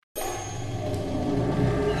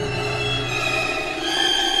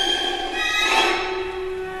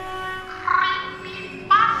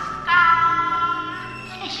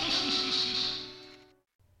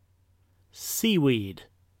Seaweed.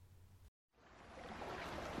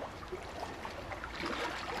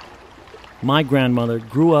 My grandmother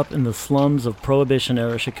grew up in the slums of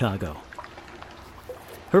Prohibition-era Chicago.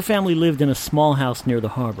 Her family lived in a small house near the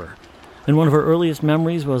harbor, and one of her earliest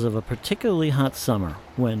memories was of a particularly hot summer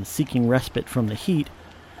when, seeking respite from the heat,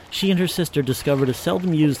 she and her sister discovered a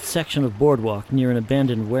seldom-used section of boardwalk near an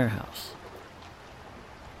abandoned warehouse.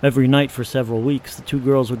 Every night for several weeks, the two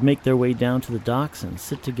girls would make their way down to the docks and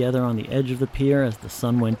sit together on the edge of the pier as the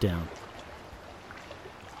sun went down.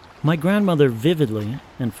 My grandmother vividly,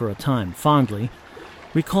 and for a time fondly,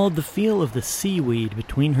 recalled the feel of the seaweed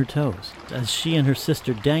between her toes as she and her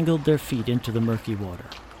sister dangled their feet into the murky water.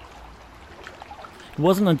 It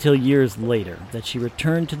wasn't until years later that she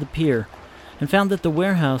returned to the pier and found that the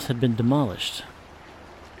warehouse had been demolished.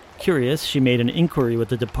 Curious, she made an inquiry with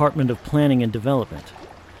the Department of Planning and Development.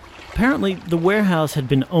 Apparently, the warehouse had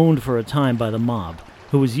been owned for a time by the mob,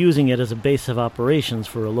 who was using it as a base of operations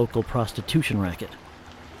for a local prostitution racket.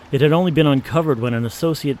 It had only been uncovered when an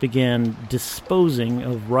associate began disposing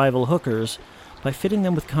of rival hookers by fitting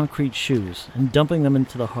them with concrete shoes and dumping them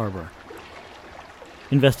into the harbor.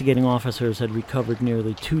 Investigating officers had recovered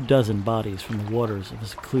nearly 24 bodies from the waters of a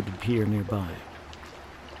secluded pier nearby.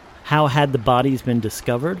 How had the bodies been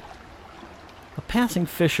discovered? A passing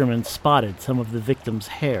fisherman spotted some of the victims'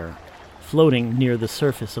 hair floating near the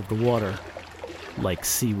surface of the water like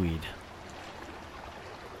seaweed.